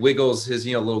scene where he wiggles his,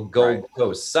 little gold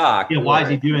toe sock. Yeah, why is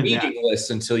he doing that? Meaningless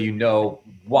until you know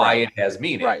why it has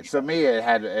meaning. Right. So me, it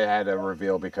had a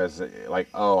reveal because,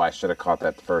 I should have caught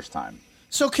that the first time.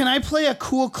 So can I play a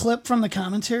cool clip from the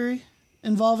commentary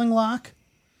involving Locke?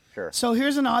 Sure. So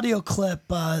here's an audio clip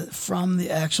from the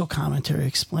actual commentary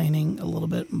explaining a little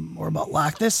bit more about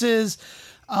Locke. This is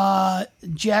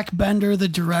Jack Bender, the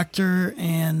director,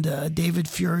 and David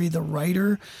Fury, the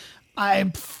writer. I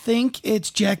think it's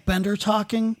Jack Bender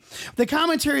talking. The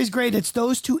commentary is great. It's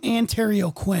those two and Terry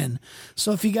O'Quinn.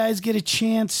 So if you guys get a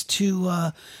chance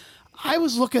to, I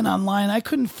was looking online. I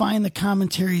couldn't find the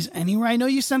commentaries anywhere. I know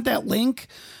you sent that link,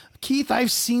 Keith.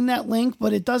 I've seen that link,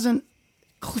 but it doesn't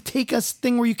take us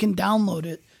thing where you can download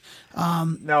it.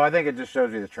 No, I think it just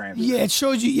shows you the transcript. Yeah, it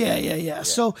shows you. Yeah.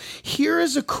 So here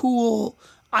is a cool.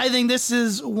 I think this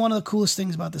is one of the coolest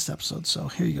things about this episode. So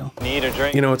here you go. Need a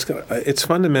drink? It's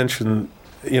fun to mention,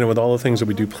 with all the things that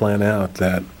we do plan out,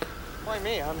 that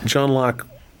John Locke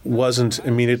wasn't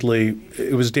immediately.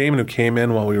 It was Damon who came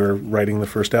in while we were writing the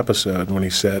first episode when he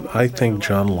said, "I think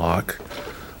John Locke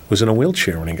was in a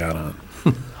wheelchair when he got on."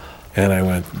 And I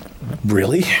went,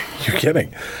 really? You're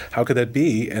kidding. How could that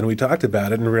be? And we talked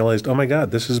about it and realized, oh my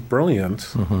God, this is brilliant.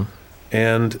 Mm-hmm.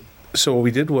 And so what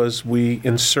we did was we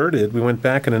went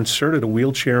back and inserted a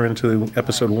wheelchair into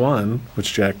episode 1,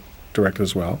 which Jack directed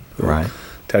as well. Right.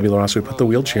 Tabula Rasa, we put the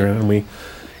wheelchair in and we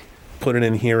put it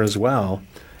in here as well.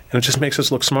 And it just makes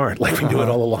us look smart, like we knew it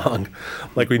all along,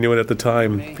 like we knew it at the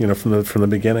time, from the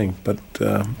beginning. But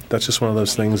that's just one of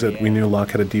those things that we knew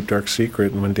Locke had a deep, dark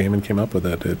secret, and when Damon came up with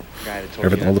it,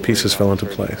 all the pieces fell into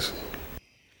place.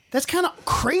 That's kind of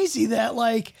crazy that,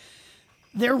 like,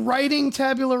 they're writing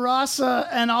Tabula Rasa,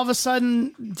 and all of a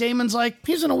sudden, Damon's like,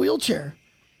 he's in a wheelchair.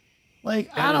 Like,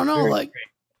 I don't know, like,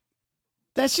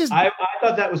 that's just... I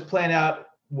thought that was planned out,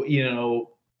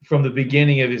 from the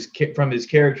beginning of his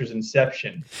character's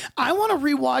inception. I want to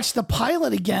rewatch the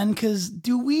pilot again because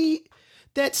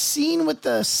that scene with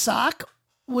the sock,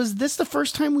 was this the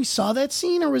first time we saw that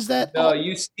scene, or was that? No,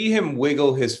 you see him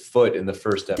wiggle his foot in the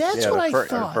first episode. That's what I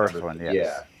thought. The first one, yes.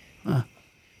 Yeah. Huh.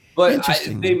 But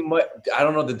they might. I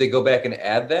don't know. Did they go back and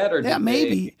add that, or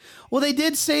maybe? Well, they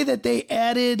did say that they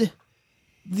added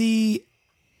the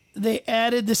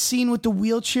scene with the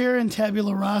wheelchair in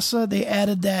Tabula Rasa. They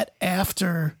added that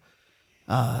after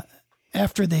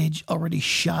they already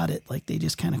shot it. Like, they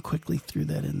just kind of quickly threw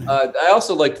that in there. I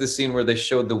also liked the scene where they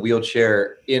showed the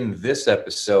wheelchair in this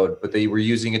episode, but they were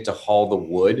using it to haul the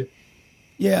wood.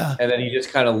 Yeah. And then he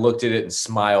just kind of looked at it and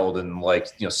smiled and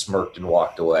smirked and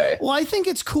walked away. Well, I think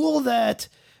it's cool that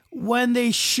when they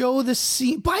show the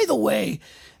scene, by the way,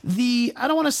 I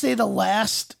don't want to say the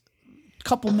last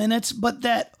couple minutes, but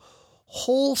that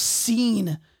whole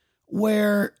scene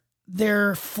where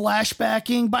they're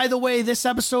flashbacking. By the way, this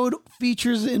episode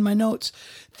features in my notes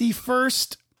the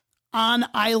first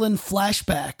on-island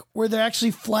flashback where they're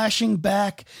actually flashing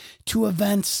back to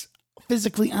events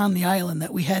physically on the island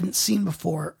that we hadn't seen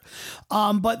before.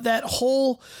 But that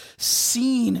whole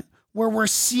scene where we're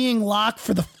seeing Locke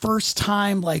for the first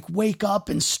time, like, wake up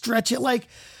and stretch it, like,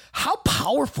 how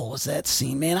powerful is that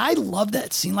scene, man? I love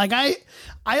that scene. Like, I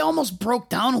almost broke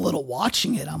down a little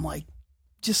watching it. I'm like,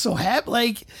 just so happy.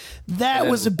 Like, that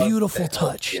was a beautiful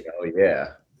touch.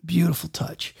 Yeah. Beautiful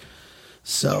touch.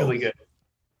 So it's really good.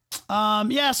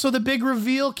 Yeah. So the big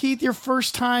reveal, Keith, your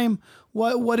first time,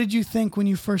 what did you think when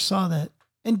you first saw that?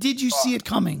 And did you see it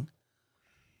coming?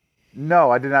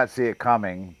 No, I did not see it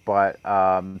coming. But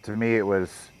to me, it was,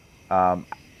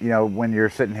 when you're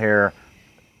sitting here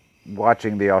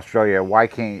watching the Australia, why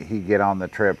can't he get on the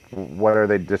trip? What are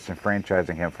they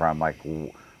disenfranchising him from? Like,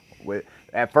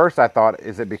 at first I thought,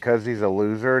 is it because he's a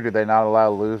loser? Do they not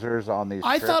allow losers on these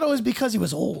trips? I thought it was because he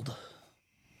was old.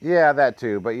 Yeah, that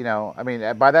too. But,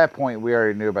 by that point, we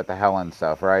already knew about the Helen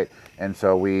stuff, right? And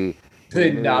so we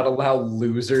did not allow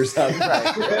losers on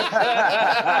that.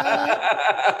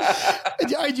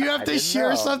 Do you have to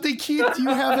share something, Keith? Do you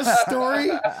have a story?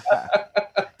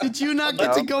 Did you not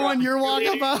get to go on your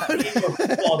walkabout?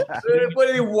 When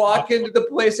did he walk into the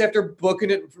place after booking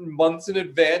it for months in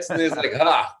advance, and he's like,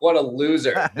 what a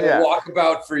loser. No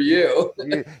walkabout for you.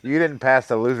 You didn't pass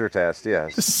the loser test,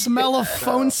 yes. The smell of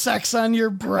phone sex on your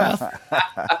breath.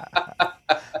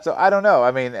 So I don't know.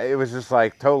 I mean, it was just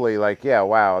like totally like, yeah,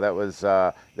 wow, that was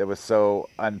so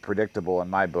unpredictable in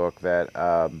my book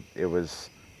that it was,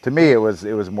 to me, it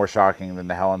was more shocking than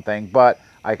the Helen thing. But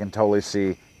I can totally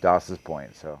see Doss's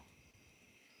point. So.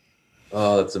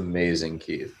 Oh, that's amazing,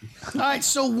 Keith. All right,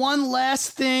 so one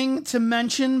last thing to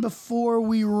mention before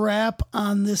we wrap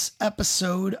on this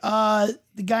episode. The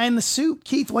guy in the suit.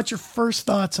 Keith, what's your first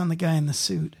thoughts on the guy in the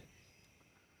suit?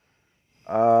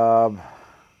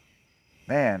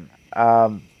 Man,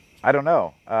 I don't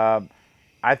know.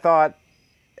 I thought,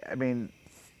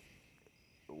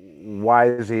 why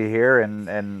is he here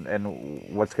and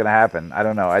what's going to happen? I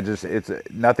don't know. It's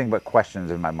nothing but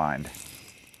questions in my mind.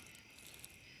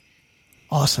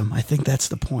 Awesome. I think that's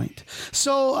the point.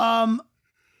 So,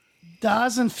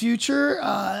 Daz and Future,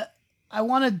 I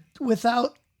want to,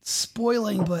 without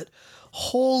spoiling, but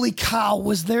holy cow,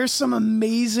 was there some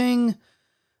amazing,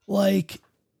 like,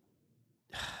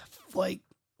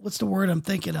 what's the word I'm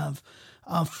thinking of?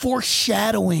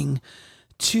 Foreshadowing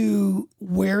to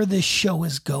where this show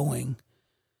is going.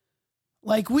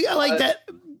 Like, I like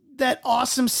that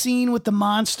awesome scene with the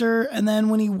monster, and then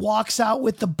when he walks out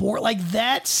with the boar, like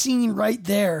that scene right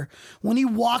there, when he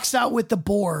walks out with the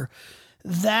boar,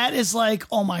 that is like,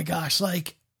 oh my gosh,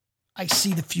 like I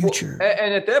see the future. Well,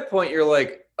 and at that point, you're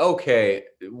like, okay,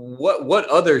 what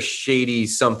other shady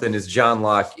something is John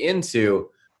Locke into?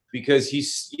 Because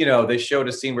he's, they showed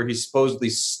a scene where he supposedly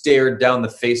stared down the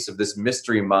face of this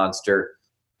mystery monster,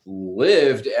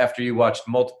 lived after you watched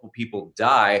multiple people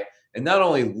die, and not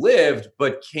only lived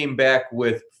but came back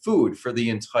with food for the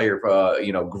entire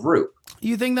group.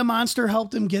 You think the monster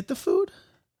helped him get the food?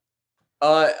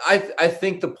 I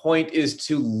think the point is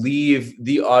to leave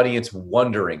the audience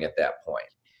wondering at that point.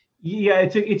 Yeah,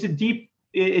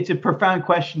 it's a profound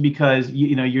question, because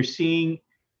you're seeing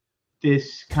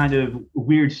this kind of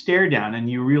weird stare down,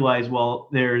 and you realize, well,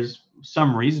 there's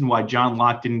some reason why John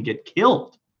Locke didn't get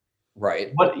killed.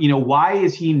 Right. But why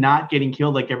is he not getting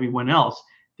killed like everyone else?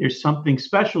 There's something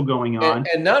special going on.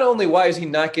 And not only why is he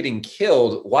not getting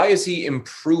killed, why is he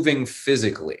improving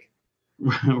physically?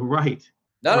 Right.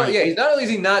 Not only is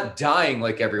he not dying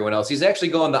like everyone else, he's actually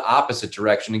going the opposite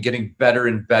direction and getting better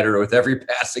and better with every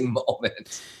passing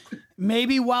moment.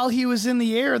 Maybe while he was in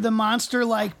the air, the monster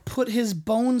put his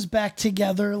bones back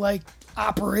together like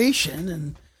Operation,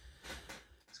 and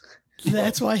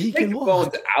that's why he can walk.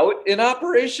 Bones out in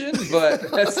Operation, but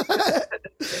that's...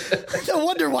 No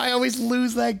wonder why I always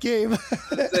lose that game.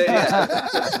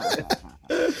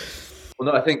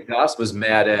 Well, no, I think Goss was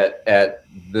mad at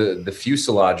the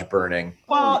fuselage burning.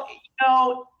 Well,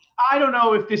 I don't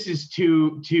know if this is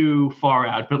too far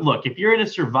out, but look, if you're in a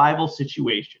survival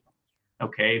situation,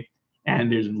 okay,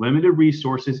 and there's limited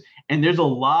resources, and there's a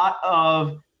lot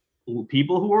of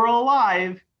people who are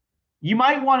alive, you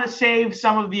might want to save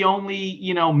some of the only,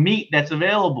 meat that's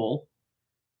available,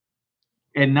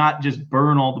 and not just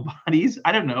burn all the bodies.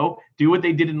 I don't know. Do what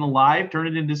they did in the live, turn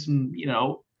it into some,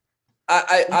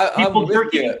 I'm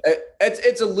with you.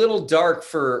 It's a little dark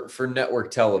for network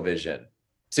television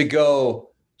to go,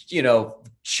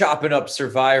 chopping up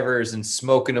survivors and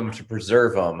smoking them to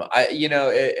preserve them.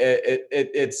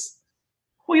 It's.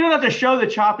 Well, you don't have to show the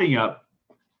chopping up.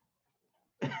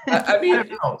 I mean,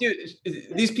 dude,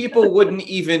 these people wouldn't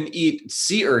even eat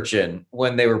sea urchin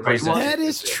when they were presented. That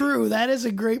is true. That is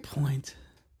a great point.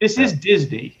 This is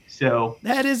Disney, so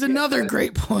that is another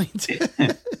great point.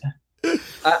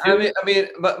 I mean,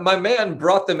 my man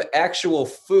brought them actual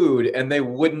food, and they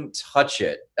wouldn't touch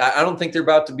it. I don't think they're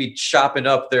about to be chopping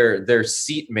up their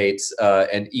seatmates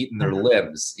and eating their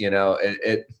limbs.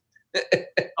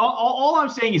 All I'm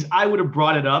saying is, I would have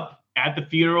brought it up at the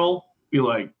funeral. Be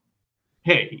like,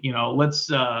 hey,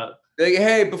 let's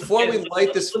hey, before we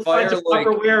light this fire,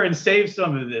 Tupperware and save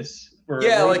some of this.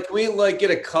 Can we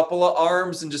get a couple of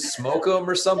arms and just smoke them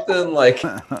or something?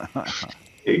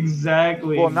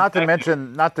 Exactly. Well, not to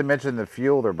mention the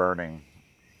fuel they're burning.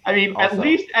 I mean, also. at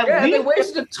least they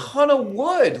wasted a ton of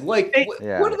wood. What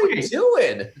are they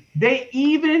doing? They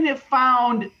even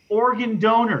found organ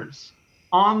donors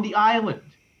on the island.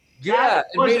 Yeah,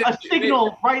 that was a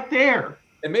signal right there.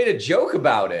 It made a joke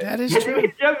about it. That is true.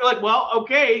 Like, well,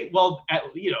 okay, well,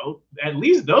 at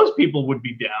least those people would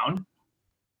be down.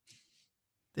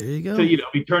 There you go. So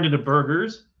be turned into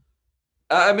burgers.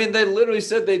 I mean, they literally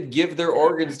said they'd give their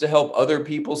organs to help other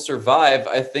people survive.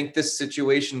 I think this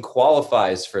situation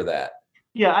qualifies for that.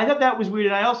 Yeah, I thought that was weird,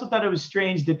 and I also thought it was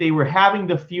strange that they were having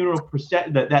the funeral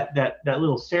that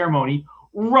little ceremony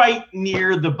right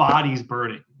near the bodies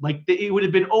burning. It would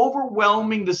have been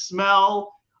overwhelming, the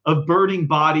smell of burning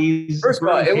bodies. First of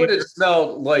all, it would have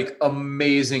smelled like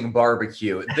amazing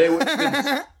barbecue. They would have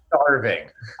been starving.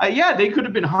 Yeah, they could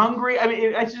have been hungry. I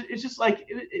mean, it's just like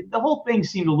the whole thing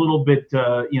seemed a little bit,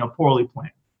 poorly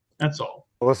planned. That's all.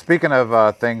 Well, speaking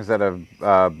of things that have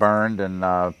burned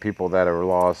and people that are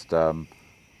lost,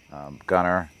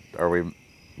 Gunnar, are we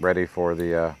ready for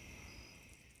the?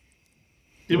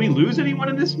 Did we lose anyone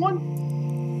in this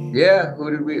one? Yeah, who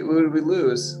did we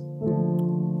lose?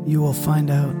 You will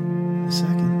find out in a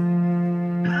second.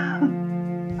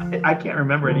 I can't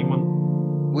remember anyone.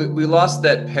 We lost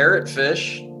that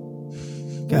parrotfish.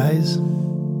 Guys,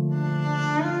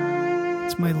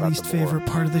 it's my least favorite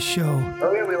part of the show.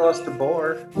 Oh yeah, we lost the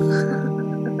boar.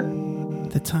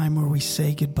 The time where we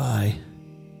say goodbye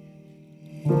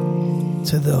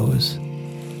to those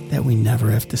that we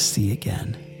never have to see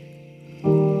again.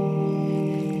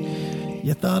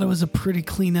 You thought it was a pretty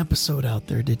clean episode out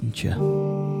there, didn't you?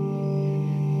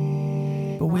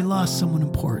 But we lost someone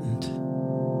important.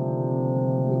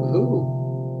 Who?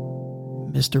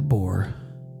 Mr. Boar.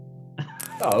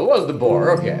 Oh, it was the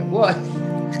boar. Okay, what?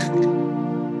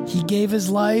 He gave his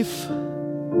life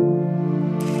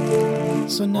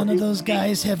so none of those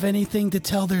guys have anything to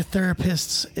tell their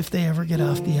therapists if they ever get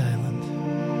off the island.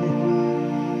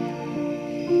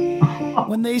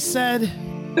 When they said,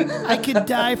 I could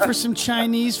die for some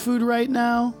Chinese food right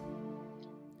now,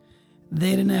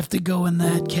 they didn't have to go in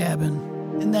that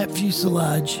cabin, in that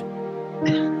fuselage,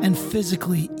 and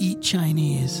physically eat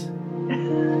Chinese.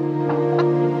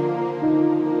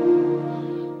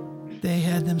 They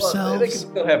had themselves they can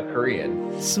still have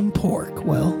Korean. some pork.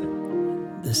 Well,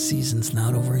 this season's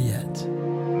not over yet.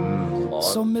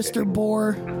 So, Mr.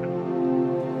 Boar,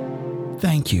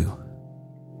 thank you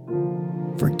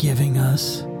for giving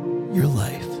us your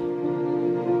life.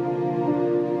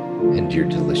 And your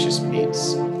delicious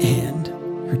meats. And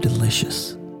your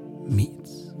delicious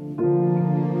meats.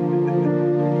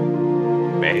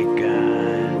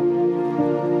 Bacon.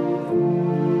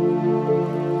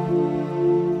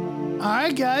 All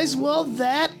right, guys. Well,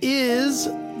 that is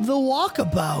the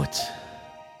Walkabout.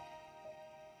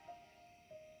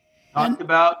 I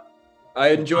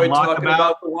enjoyed talking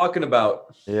about the Walkabout.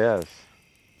 Yes.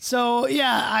 So,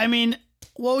 yeah, I mean,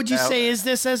 what would you say? Is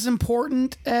this as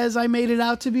important as I made it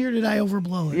out to be, or did I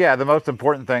overblow it? Yeah, the most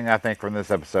important thing I think from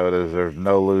this episode is there's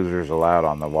no losers allowed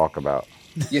on the Walkabout.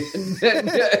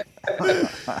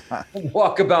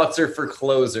 Walkabouts are for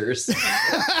closers. To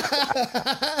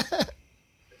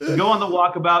go on the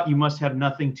Walkabout, you must have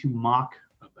nothing to mock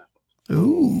about.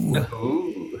 Ooh.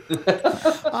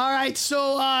 All right,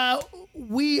 so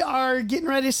we are getting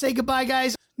ready to say goodbye,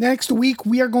 guys. Next week,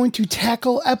 we are going to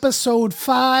tackle episode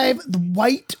 5, The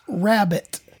White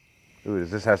Rabbit. Ooh, does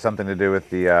this have something to do with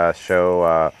the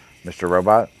show Mr.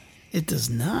 Robot? It does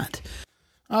not.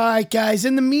 All right, guys.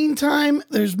 In the meantime,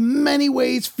 there's many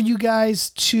ways for you guys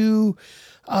to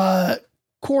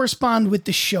correspond with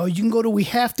the show. You can go to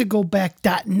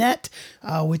wehavetogoback.net,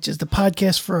 which is the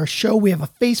podcast for our show. We have a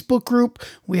Facebook group,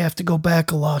 We Have to Go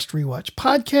Back, a Lost Rewatch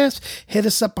podcast. Hit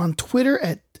us up on Twitter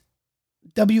at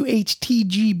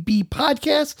WHTGB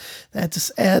Podcast.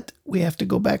 That's at We Have to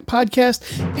Go Back Podcast.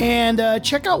 And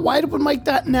check out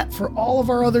wideopenmike.net for all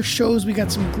of our other shows. We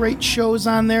got some great shows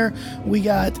on there. We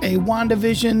got a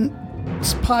WandaVision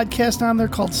podcast on there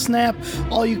called Snap,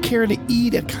 All You Care to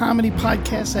Eat, a comedy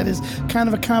podcast that is kind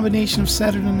of a combination of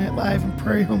Saturday Night Live and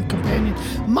Prairie Home Companion.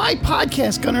 My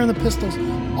podcast, Gunner and the Pistols,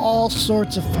 all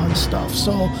sorts of fun stuff.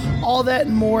 So all that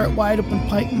and more at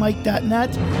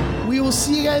wideopenmike.net. We will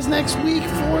see you guys next week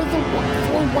for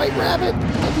White Rabbit.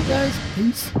 Love you guys.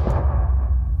 Peace.